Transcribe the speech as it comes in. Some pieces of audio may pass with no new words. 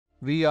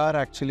we are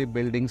actually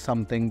building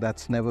something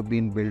that's never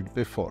been built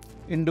before.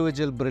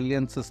 Individual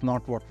brilliance is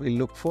not what we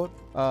look for.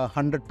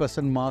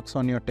 100% marks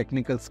on your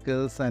technical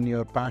skills and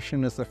your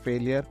passion is a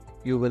failure.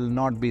 You will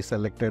not be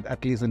selected,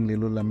 at least in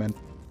Lululemon.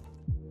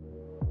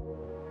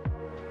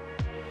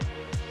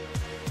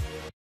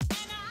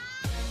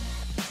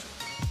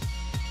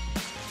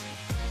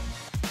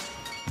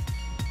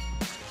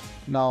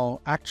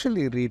 Now,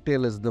 actually,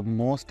 retail is the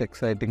most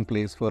exciting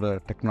place for a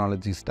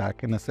technology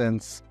stack. In a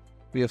sense,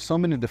 we have so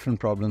many different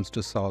problems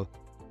to solve.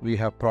 We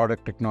have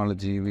product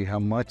technology, we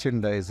have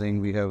merchandising,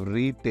 we have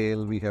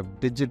retail, we have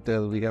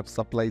digital, we have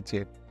supply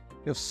chain.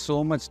 We have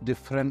so much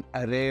different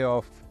array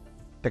of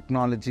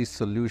technology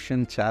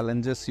solution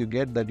challenges you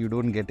get that you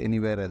don't get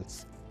anywhere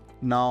else.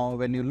 Now,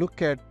 when you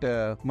look at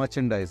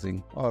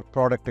merchandising or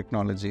product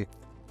technology,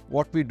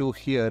 what we do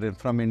here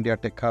from India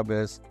Tech Hub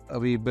is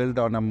we build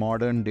on a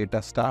modern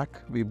data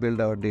stack. We build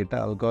our data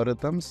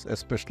algorithms,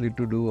 especially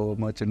to do our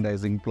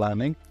merchandising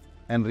planning.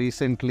 And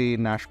recently,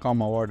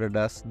 NASSCOM awarded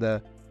us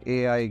the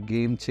AI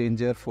Game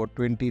Changer for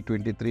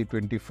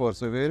 2023-24.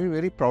 So very,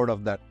 very proud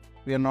of that.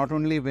 We are not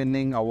only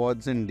winning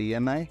awards in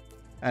D&I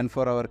and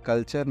for our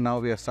culture, now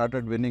we have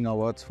started winning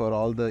awards for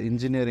all the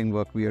engineering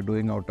work we are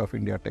doing out of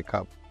India Tech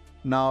Hub.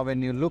 Now,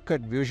 when you look at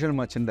visual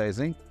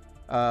merchandising,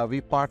 we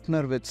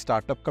partner with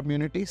startup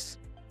communities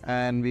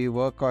and we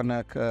work on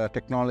a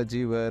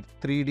technology where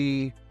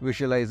 3D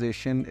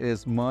visualization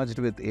is merged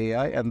with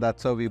AI, and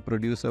that's how we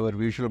produce our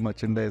visual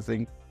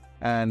merchandising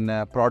and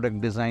product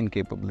design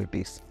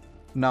capabilities.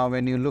 Now,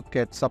 when you look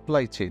at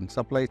supply chain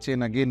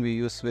again, we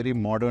use very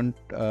modern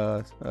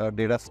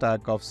data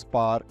stack of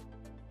Spark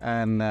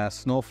and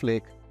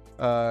Snowflake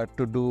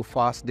to do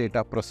fast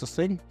data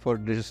processing for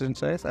decision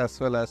science as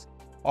well as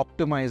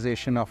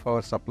optimization of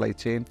our supply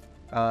chain.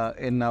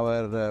 In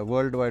our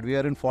worldwide, we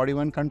are in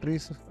 41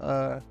 countries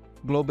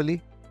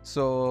globally.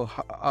 So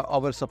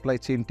our supply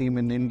chain team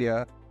in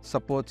India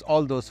supports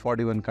all those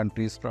 41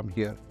 countries from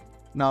here.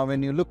 Now,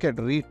 when you look at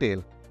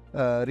retail,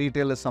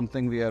 retail is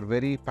something we are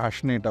very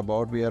passionate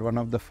about. We are one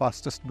of the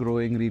fastest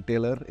growing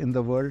retailer in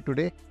the world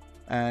today.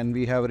 And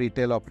we have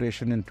retail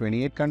operation in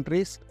 28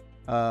 countries,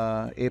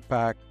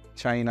 APAC,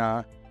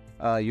 China,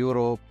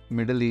 Europe,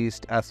 Middle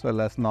East, as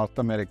well as North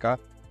America.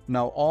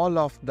 Now, all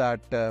of that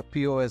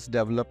POS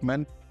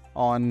development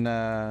on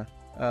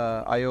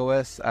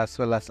iOS as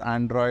well as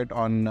Android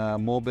on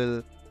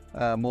mobile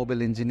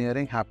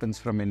engineering happens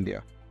from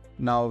India.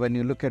 Now, when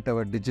you look at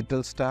our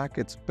digital stack,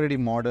 it's pretty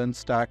modern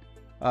stack,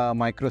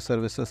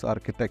 microservices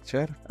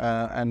architecture,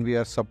 and we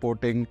are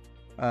supporting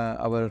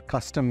our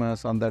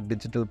customers on that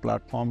digital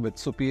platform with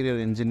superior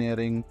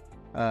engineering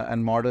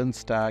and modern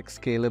stack,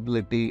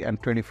 scalability,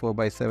 and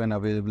 24/7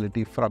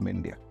 availability from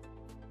India.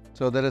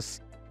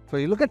 So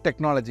you look at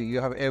technology,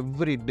 you have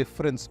every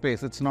different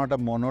space. It's not a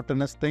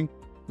monotonous thing,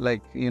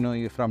 like,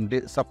 you from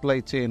supply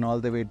chain all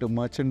the way to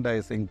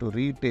merchandising to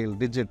retail,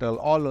 digital,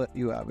 all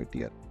you have it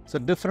here. So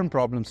different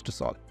problems to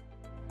solve.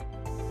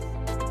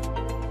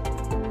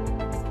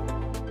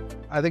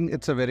 I think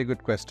it's a very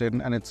good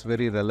question and it's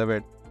very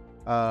relevant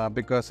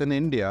because in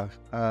India,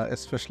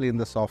 especially in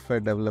the software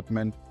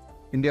development,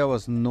 India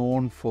was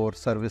known for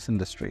service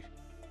industry.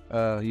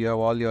 You have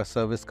all your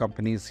service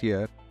companies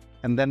here.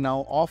 And then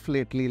now, off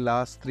lately,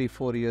 last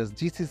 3-4 years,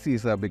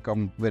 GCCs have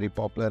become very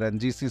popular, and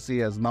GCC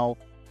has now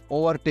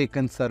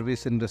overtaken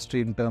service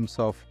industry in terms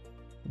of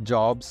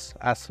jobs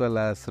as well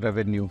as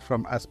revenue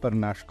as per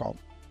NASSCOM.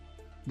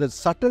 The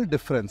subtle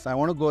difference, I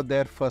want to go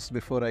there first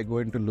before I go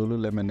into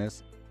Lululemon,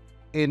 is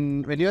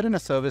when you're in a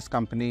service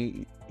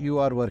company, you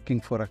are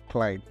working for a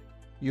client.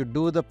 You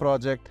do the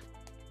project,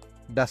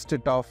 dust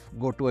it off,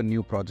 go to a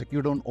new project.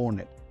 You don't own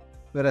it.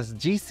 Whereas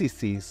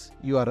GCCs,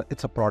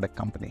 it's a product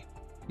company.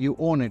 You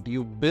own it,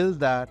 you build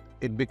that,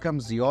 it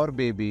becomes your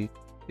baby.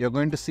 You're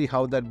going to see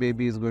how that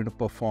baby is going to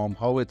perform,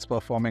 how it's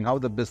performing, how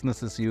the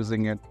business is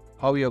using it,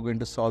 how you're going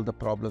to solve the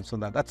problems on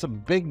that. That's a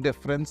big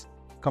difference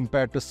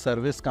compared to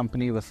service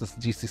company versus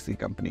GCC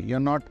company.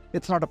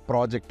 It's not a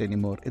project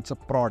anymore, it's a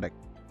product,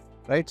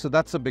 right? So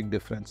that's a big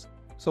difference.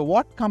 So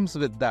what comes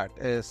with that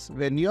is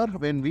when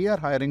we are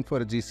hiring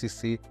for a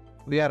GCC,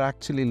 we are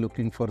actually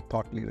looking for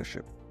thought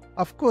leadership.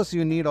 Of course,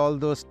 you need all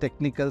those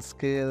technical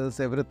skills,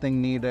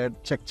 everything needed,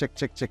 check.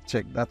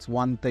 That's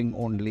one thing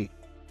only.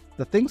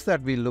 The things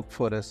that we look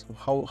for is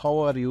how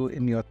are you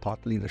in your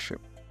thought leadership?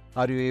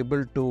 Are you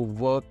able to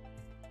work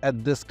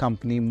at this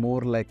company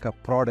more like a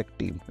product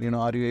team?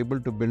 Are you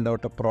able to build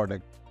out a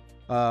product?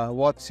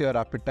 What's your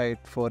appetite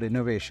for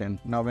innovation?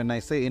 Now, when I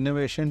say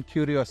innovation,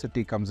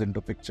 curiosity comes into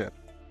picture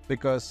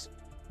because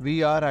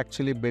we are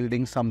actually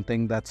building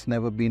something that's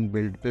never been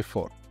built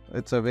before.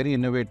 It's a very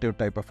innovative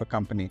type of a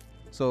company.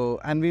 So,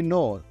 and we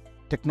know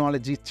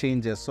technology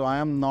changes. So I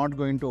am not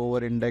going to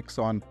over-index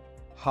on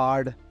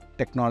hard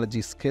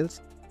technology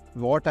skills.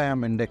 What I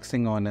am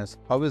indexing on is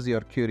how is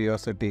your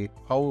curiosity,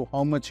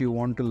 how much you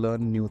want to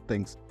learn new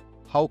things,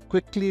 how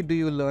quickly do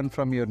you learn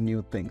from your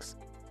new things,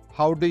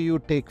 how do you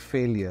take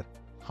failure,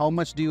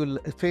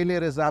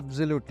 failure is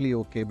absolutely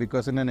okay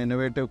because in an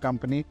innovative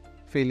company,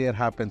 failure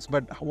happens.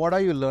 But what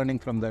are you learning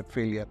from that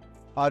failure?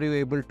 Are you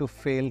able to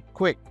fail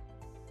quick?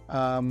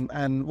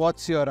 And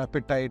what's your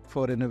appetite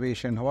for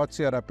innovation? What's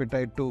your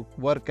appetite to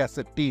work as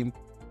a team?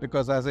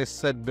 Because as I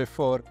said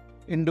before,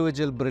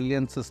 individual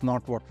brilliance is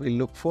not what we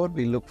look for.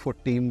 We look for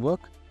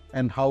teamwork,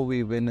 and how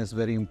we win is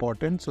very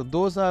important. So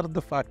those are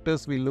the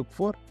factors we look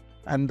for.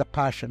 And the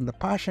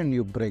passion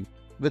you bring.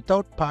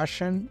 Without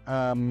passion,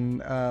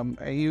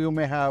 you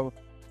may have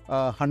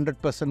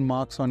 100%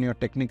 marks on your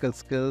technical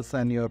skills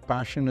and your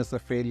passion is a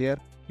failure.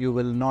 You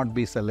will not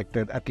be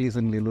selected, at least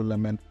in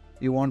Lululemon.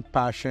 You want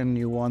passion,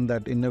 you want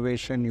that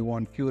innovation, you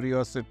want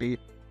curiosity,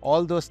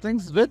 all those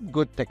things with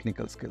good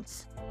technical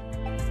skills.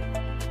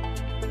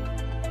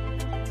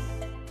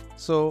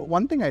 So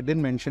one thing I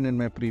didn't mention in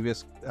my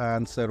previous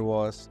answer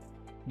was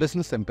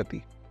business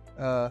empathy.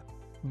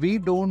 We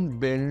don't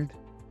build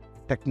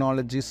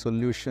technology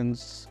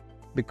solutions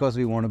because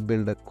we want to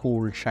build a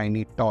cool,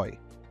 shiny toy.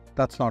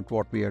 That's not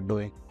what we are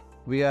doing.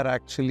 We are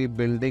actually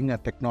building a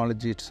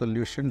technology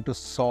solution to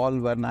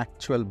solve an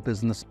actual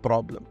business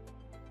problem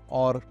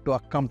or to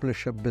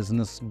accomplish a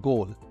business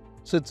goal.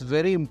 So it's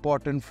very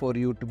important for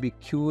you to be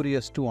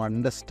curious to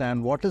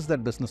understand what is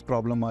that business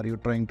problem are you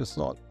trying to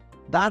solve.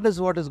 That is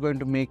what is going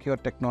to make your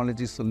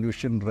technology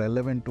solution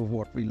relevant to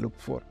what we look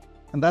for.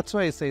 And that's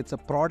why I say it's a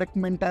product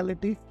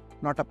mentality,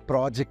 not a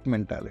project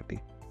mentality.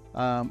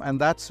 And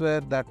that's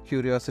where that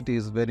curiosity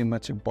is very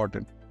much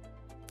important.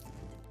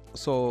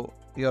 So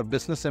your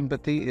business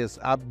empathy is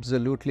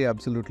absolutely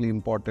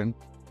important.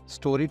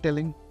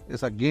 Storytelling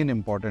is again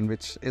important,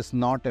 which is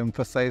not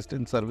emphasized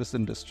in service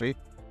industry,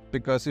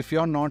 because if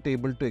you're not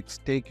able to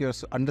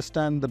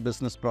understand the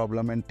business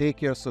problem and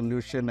take your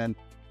solution and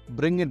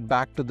bring it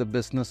back to the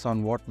business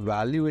on what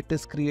value it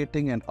is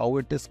creating and how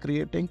it is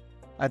creating,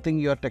 I think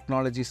your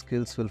technology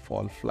skills will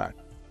fall flat.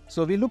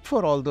 So we look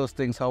for all those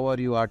things. How are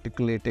you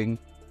articulating?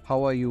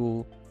 How are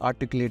you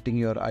articulating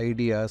your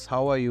ideas?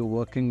 How are you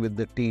working with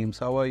the teams?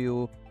 How are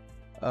you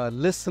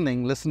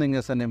listening? Listening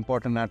is an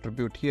important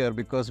attribute here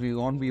because we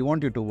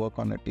want you to work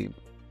on a team.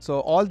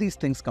 So all these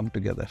things come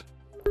together.